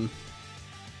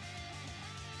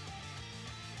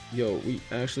 Yo, we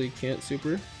actually can't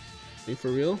super? Me for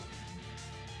real?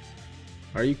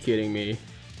 Are you kidding me?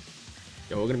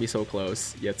 Yo, we're gonna be so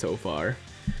close, yet so far.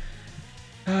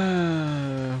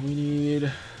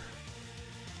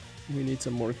 We need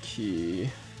some more key.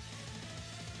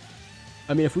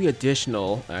 I mean, if the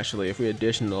additional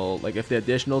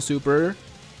super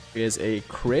is a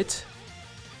crit,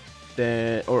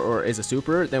 then or is a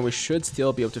super, then we should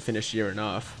still be able to finish Jiren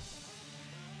off.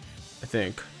 I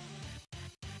think.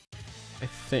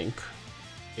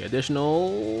 The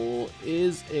additional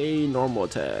is a normal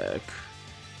attack.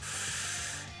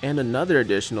 And another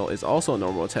additional is also a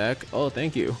normal attack. Oh,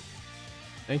 thank you.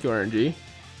 Thank you, RNG.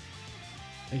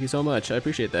 Thank you so much. I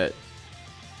appreciate that.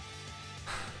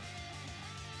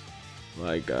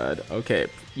 My god. Okay.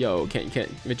 Yo, can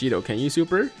Vegito, can you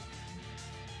super?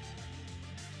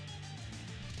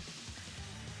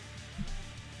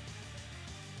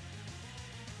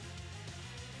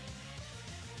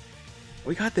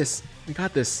 We got this. We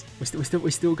got this.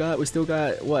 We still got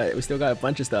what? We still got a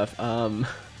bunch of stuff.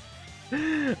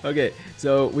 Okay,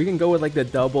 so we can go with like the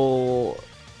double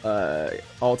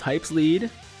all types lead,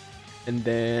 and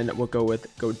then we'll go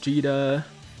with Gogeta,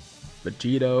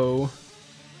 Vegito,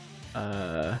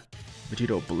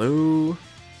 Vegito Blue.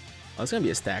 Oh, it's gonna be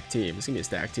a stack team. It's gonna be a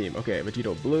stack team. Okay,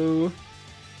 Vegito Blue,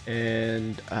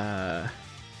 and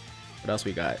what else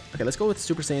we got? Okay, let's go with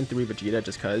Super Saiyan 3 Vegeta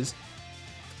just cause.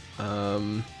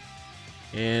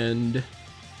 And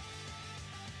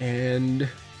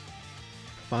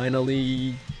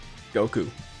finally Goku.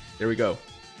 There we go.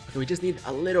 Okay, we just need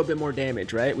a little bit more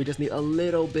damage, right? We just need a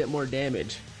little bit more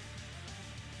damage.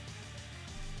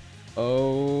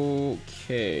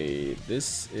 Okay,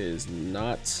 this is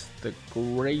not the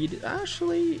great.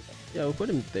 Actually, yeah, we'll put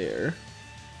him there.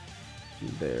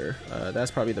 There.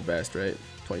 That's probably the best, right?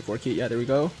 24 key. Yeah, there we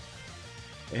go.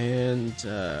 And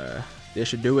they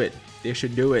should do it. They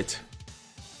should do it.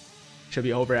 Should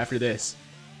be over after this.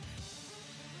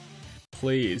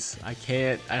 Please, I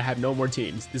can't. I have no more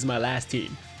teams. This is my last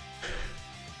team.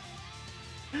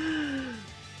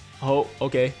 Oh,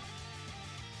 okay.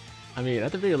 I mean,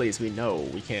 at the very least, we know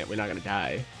we can't. We're not gonna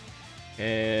die.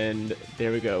 And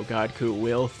there we go. Godku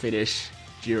will finish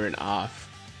Jiren off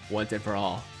once and for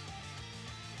all.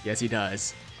 Yes, he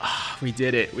does. Ah, we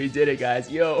did it. We did it, guys.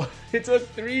 Yo, it took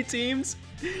 3 teams.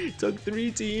 It took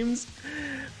 3 teams.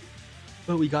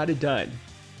 But we got it done.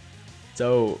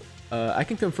 So I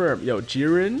can confirm, yo,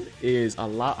 Jiren is a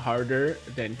lot harder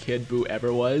than Kid Buu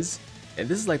ever was. And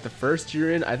this is like the first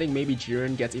Jiren. I think maybe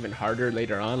Jiren gets even harder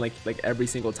later on. Like every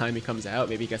single time he comes out,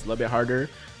 maybe he gets a little bit harder,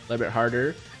 a little bit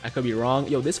harder. I could be wrong.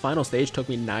 Yo, this final stage took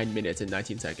me 9 minutes and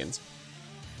 19 seconds.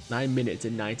 9 minutes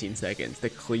and 19 seconds to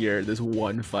clear this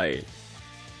one fight.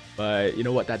 But you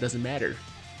know what? That doesn't matter.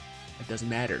 It doesn't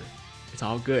matter. It's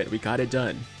all good. We got it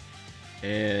done.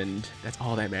 And that's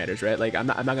all that matters, right? Like I'm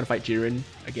not gonna fight Jiren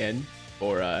again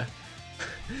for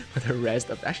for the rest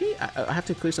of. Actually, I have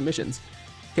to clear some missions.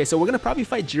 Okay, so we're gonna probably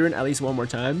fight Jiren at least one more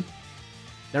time.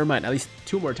 Never mind, at least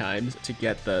 2 more times to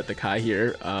get the Kai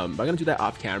here. But I'm gonna do that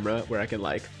off camera where I can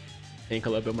like think a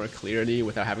little bit more clearly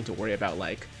without having to worry about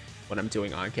like what I'm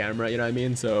doing on camera. You know what I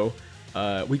mean? So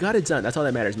we got it done. That's all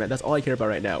that matters, man. That's all I care about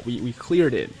right now. We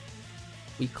cleared it.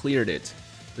 We cleared it.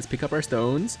 Let's pick up our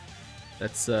stones.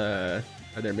 Let's are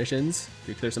there missions?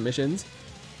 Do we clear some missions?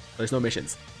 Oh, there's no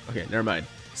missions. Okay, never mind.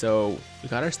 So we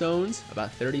got our stones,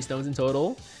 about 30 stones in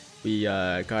total. We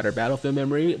got our battlefield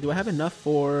memory. Do I have enough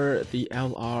for the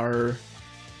LR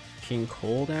King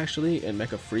Cold actually and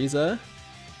Mecha Frieza?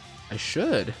 I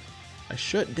should.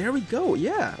 There we go.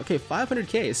 Yeah. Okay,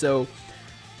 500k. So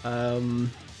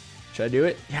should I do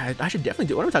it? Yeah, I should definitely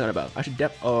do it. What am I talking about? I should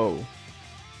oh.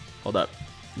 Hold up.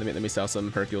 Let me sell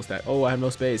some Hercule stack. Oh, I have no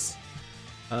space.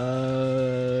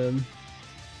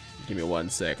 Give me 1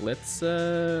 sec. Let's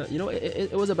you know,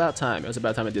 it was about time. It was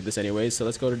about time I did this anyways. So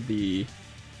let's go to the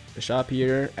shop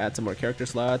here, add some more character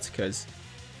slots, because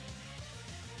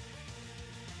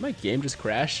my game just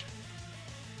crashed.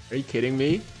 Are you kidding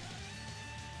me?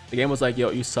 The game was like,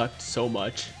 yo, you sucked so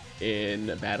much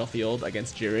in Battlefield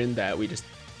against Jiren that we just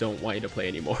don't want you to play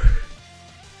anymore.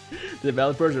 The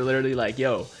developers are literally like,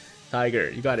 yo, Tiger,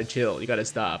 you gotta chill, you gotta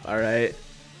stop, alright?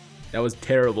 That was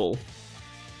terrible.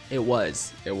 It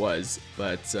was,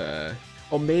 but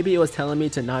oh, maybe it was telling me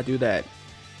to not do that.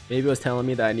 Maybe it was telling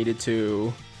me that I needed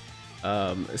to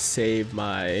save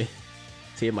my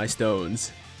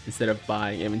stones instead of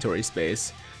buying inventory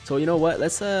space. So you know what?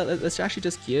 Let's actually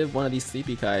just give one of these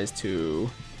sleepy guys to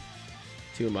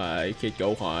my kid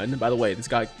Gohan. By the way,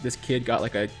 this kid got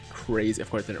like a crazy.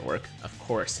 Of course, it didn't work. Of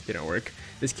course, it didn't work.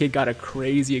 This kid got a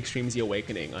crazy Extreme Z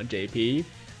Awakening on JP.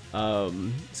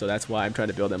 So that's why I'm trying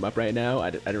to build him up right now.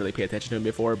 I didn't really pay attention to him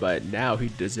before, but now he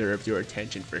deserves your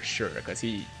attention for sure because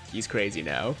he's crazy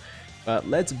now. But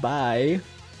let's buy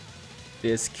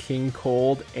this King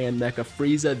Cold and Mecha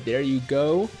Frieza. There you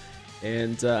go.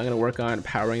 And I'm gonna work on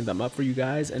powering them up for you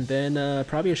guys, and then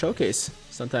probably a showcase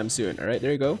sometime soon. All right,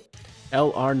 there you go.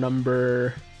 LR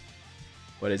number,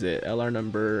 what is it? LR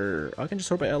number, I can just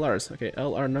sort by LRs. Okay,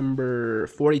 LR number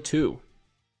 42.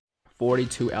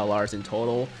 42 LRs in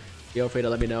total. Feel free to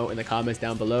let me know in the comments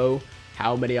down below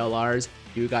how many LRs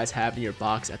you guys have in your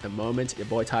box at the moment. Your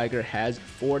boy Tiger has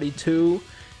 42.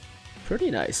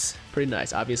 Pretty nice, pretty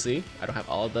nice. Obviously, I don't have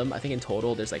all of them. I think in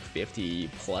total there's like 50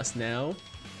 plus now.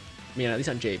 I mean, at least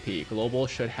on JP. Global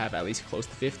should have at least close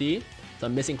to 50. So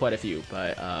I'm missing quite a few,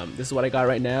 but this is what I got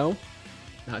right now.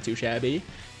 Not too shabby.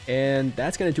 And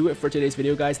that's gonna do it for today's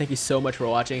video, guys. Thank you so much for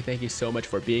watching. Thank you so much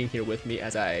for being here with me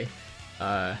as I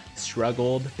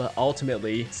struggled, but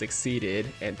ultimately succeeded.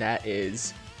 And that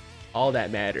is all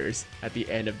that matters at the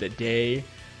end of the day.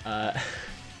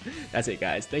 That's it,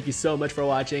 guys. Thank you so much for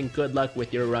watching. Good luck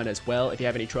with your run as well. If you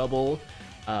have any trouble,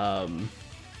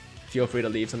 feel free to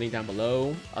leave something down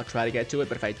below. I'll try to get to it,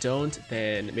 but if I don't,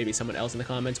 then maybe someone else in the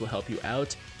comments will help you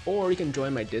out. Or you can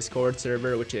join my Discord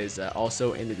server, which is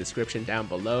also in the description down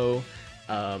below.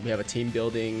 We have a team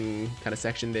building kind of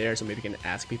section there, so maybe you can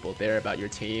ask people there about your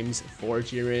teams for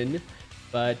Jiren.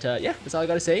 But yeah, that's all I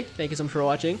gotta say. Thank you so much for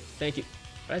watching. Thank you.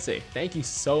 What did I say? Thank you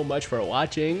so much for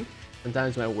watching.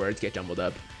 Sometimes my words get jumbled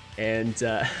up. And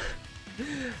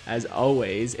as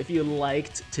always, if you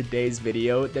liked today's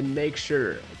video, then make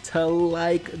sure to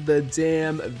like the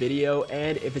damn video.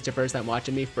 And if it's your first time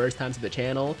watching me, first time to the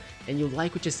channel, and you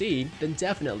like what you see, then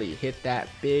definitely hit that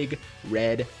big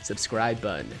red subscribe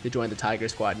button to join the Tiger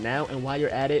Squad now. And while you're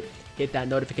at it, hit that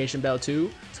notification bell too,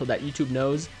 so that YouTube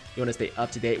knows you want to stay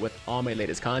up to date with all my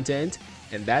latest content.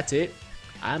 And that's it.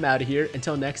 I'm out of here.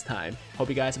 Until next time, hope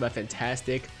you guys have a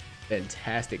fantastic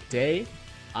day.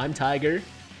 I'm Tiger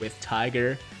with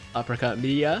Tiger Uppercut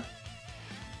Media,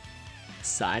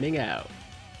 signing out.